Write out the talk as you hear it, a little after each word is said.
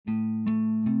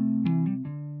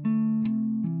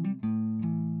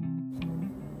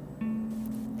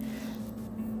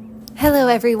Hello,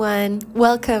 everyone.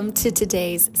 Welcome to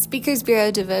today's Speakers Bureau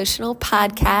Devotional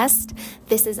podcast.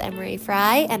 This is Emery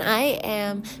Fry, and I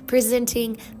am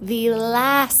presenting the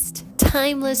last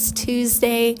Timeless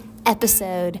Tuesday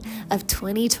episode of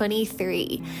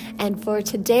 2023. And for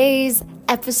today's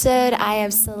episode, I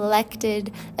have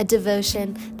selected a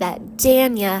devotion that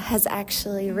Dania has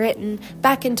actually written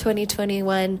back in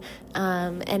 2021,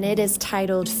 and it is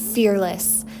titled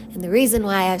Fearless. And the reason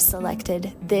why I've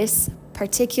selected this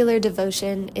particular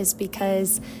devotion is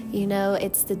because,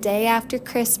 it's the day after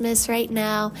Christmas right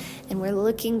now, and we're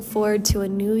looking forward to a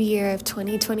new year of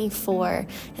 2024.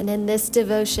 And in this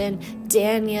devotion,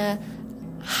 Dania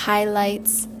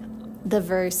highlights the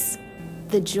verse,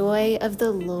 "The joy of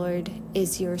the Lord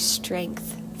is your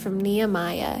strength," from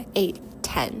Nehemiah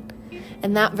 8:10.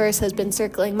 And that verse has been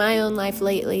circling my own life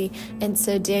lately. And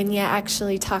so Dania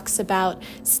actually talks about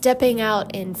stepping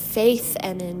out in faith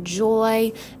and in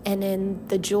joy and in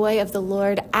the joy of the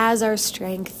Lord as our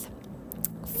strength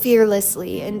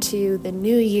fearlessly into the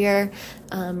new year,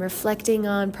 reflecting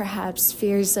on perhaps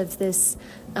fears of this,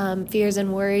 fears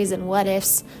and worries and what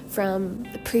ifs from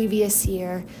the previous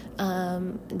year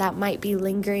that might be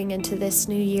lingering into this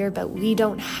new year. But we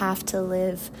don't have to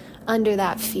live under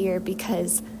that fear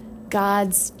because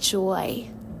God's joy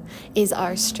is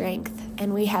our strength,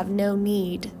 and we have no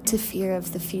need to fear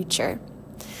of the future.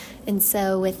 And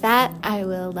so with that, I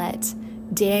will let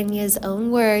Dania's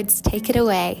own words take it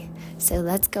away. So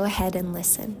let's go ahead and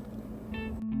listen.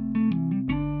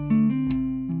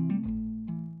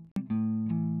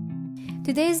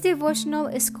 Today's devotional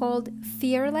is called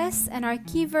Fearless, and our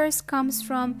key verse comes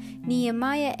from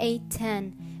Nehemiah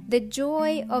 8:10. The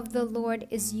joy of the Lord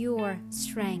is your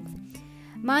strength.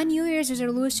 My New Year's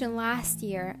resolution last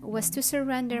year was to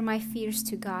surrender my fears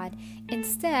to God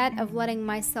instead of letting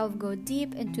myself go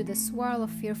deep into the swirl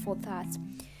of fearful thoughts.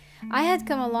 I had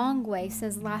come a long way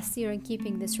since last year in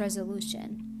keeping this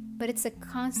resolution, but it's a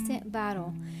constant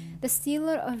battle. The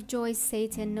stealer of joy,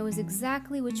 Satan, knows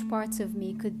exactly which parts of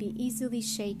me could be easily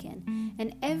shaken,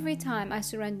 and every time I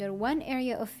surrender one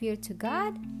area of fear to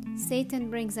God, Satan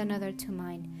brings another to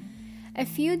mind. A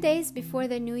few days before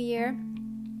the new year,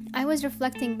 I was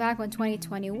reflecting back on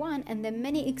 2021 and the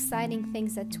many exciting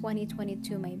things that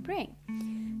 2022 may bring.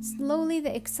 Slowly,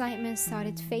 the excitement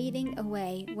started fading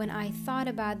away when I thought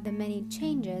about the many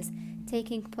changes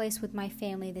taking place with my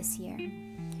family this year.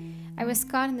 I was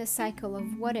caught in the cycle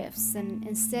of what ifs, and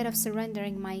instead of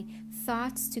surrendering my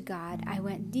thoughts to God, I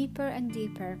went deeper and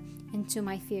deeper into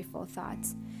my fearful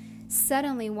thoughts.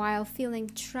 Suddenly, while feeling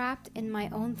trapped in my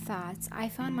own thoughts, I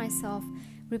found myself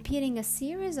repeating a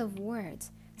series of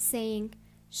words, saying,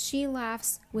 "She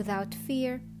laughs without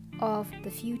fear of the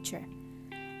future."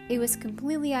 It was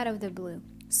completely out of the blue,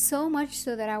 so much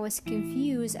so that I was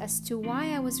confused as to why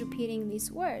I was repeating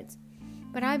these words.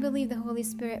 But I believe the Holy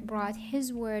Spirit brought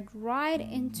His word right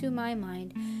into my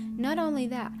mind. Not only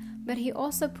that, but He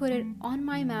also put it on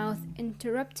my mouth,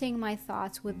 interrupting my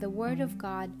thoughts with the word of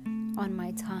God on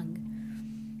my tongue.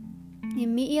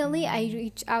 Immediately, I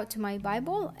reached out to my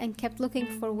Bible and kept looking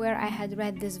for where I had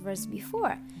read this verse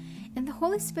before. And the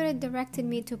Holy Spirit directed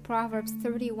me to Proverbs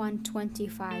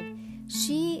 31:25.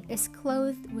 She is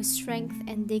clothed with strength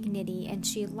and dignity, and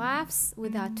she laughs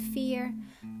without fear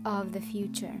of the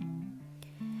future.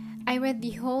 I read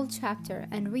the whole chapter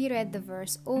and reread the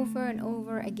verse over and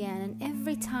over again, and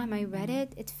every time I read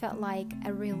it, it felt like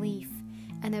a relief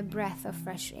and a breath of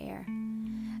fresh air.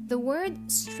 The word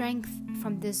strength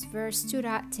from this verse stood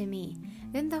out to me.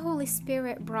 Then the Holy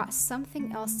Spirit brought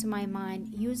something else to my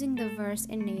mind using the verse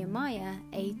in Nehemiah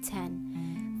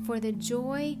 8:10. For the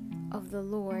joy of the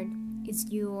Lord is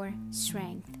your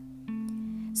strength.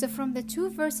 So from the two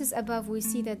verses above, we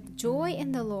see that joy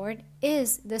in the Lord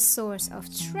is the source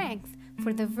of strength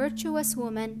for the virtuous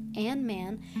woman and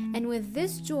man. And with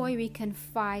this joy, we can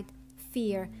fight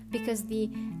fear, because the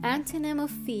antonym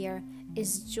of fear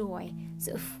is joy.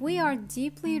 So if we are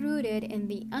deeply rooted in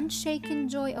the unshaken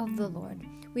joy of the Lord,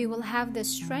 we will have the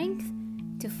strength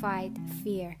to fight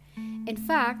fear. In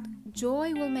fact,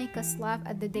 joy will make us laugh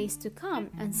at the days to come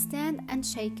and stand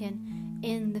unshaken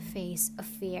in the face of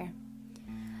fear.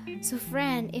 So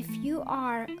friend, if you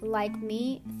are like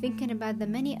me, thinking about the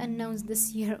many unknowns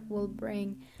this year will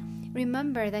bring,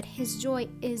 remember that His joy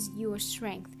is your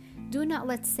strength. Do not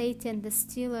let Satan, the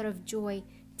stealer of joy,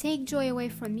 take joy away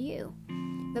from you.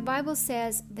 The Bible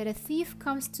says that a thief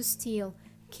comes to steal,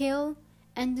 kill,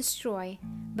 and destroy,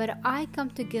 but I come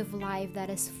to give life that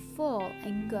is full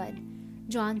and good.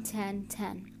 John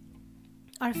 10:10.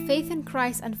 Our faith in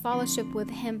Christ and fellowship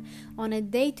with Him on a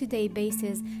day-to-day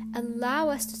basis allow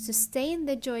us to sustain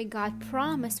the joy God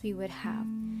promised we would have.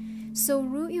 So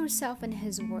root yourself in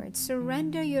His Word.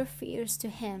 Surrender your fears to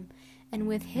Him, and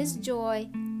with His joy,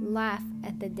 laugh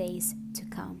at the days to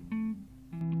come.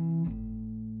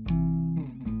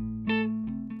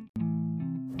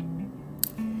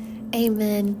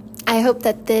 Amen. I hope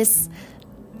that this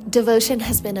devotion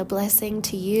has been a blessing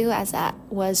to you as that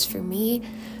was for me.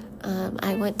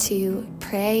 I want to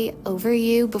pray over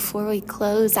you before we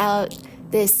close out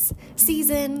this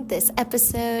season, this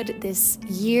episode, this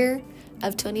year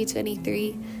of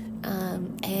 2023.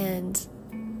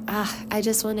 I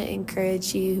just want to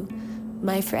encourage you,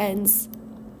 my friends,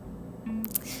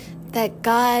 that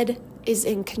God is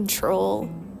in control.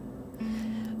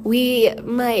 We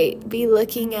might be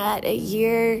looking at a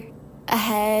year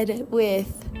ahead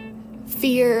with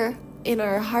fear in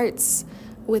our hearts,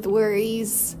 with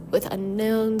worries, with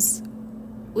unknowns.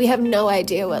 We have no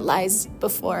idea what lies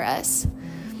before us.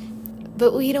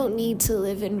 But we don't need to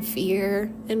live in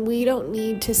fear, and we don't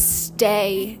need to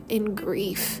stay in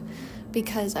grief,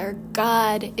 because our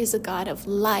God is a God of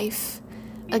life,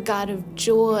 a God of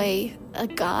joy, a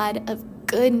God of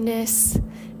goodness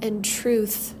and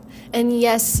truth. And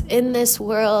yes, in this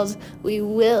world, we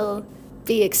will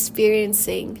be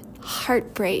experiencing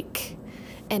heartbreak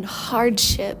and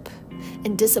hardship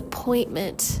and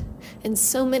disappointment and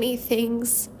so many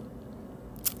things.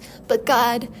 But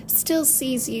God still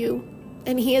sees you,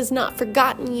 and He has not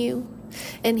forgotten you,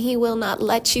 and He will not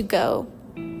let you go.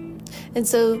 And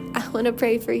so I want to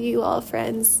pray for you all,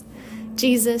 friends.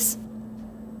 Jesus,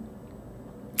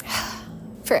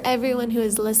 for everyone who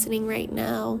is listening right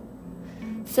now,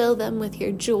 fill them with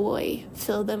your joy,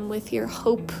 fill them with your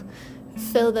hope,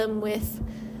 fill them with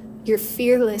your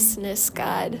fearlessness,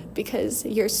 God, because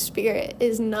your spirit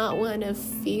is not one of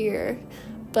fear,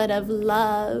 but of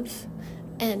love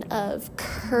and of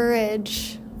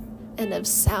courage and of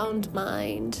sound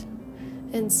mind.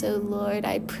 And so, Lord,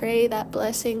 I pray that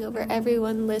blessing over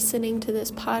everyone listening to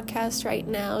this podcast right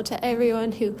now, to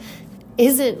everyone who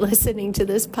isn't listening to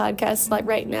this podcast like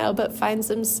right now, but finds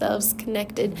themselves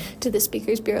connected to the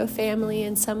Speakers Bureau family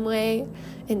in some way,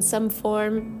 in some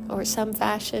form or some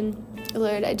fashion.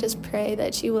 Lord, I just pray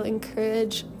that you will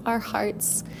encourage our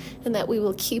hearts, and that we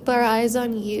will keep our eyes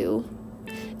on you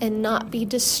and not be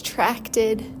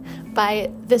distracted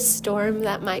by the storm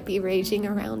that might be raging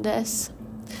around us,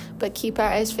 but keep our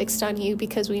eyes fixed on you,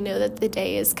 because we know that the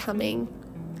day is coming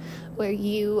where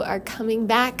you are coming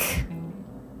back.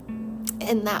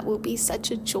 And that will be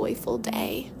such a joyful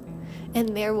day.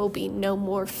 And there will be no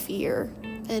more fear,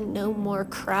 and no more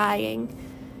crying,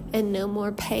 and no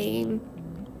more pain.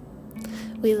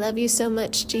 We love you so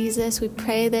much, Jesus. We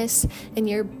pray this in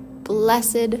your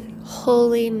blessed,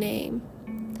 holy name.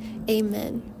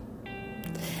 Amen.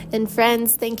 And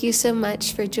friends, thank you so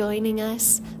much for joining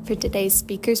us for today's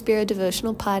Speakers Bureau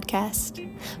Devotional Podcast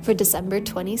for December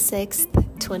 26th,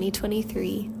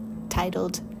 2023,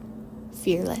 titled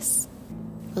Fearless.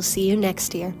 We'll see you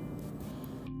next year.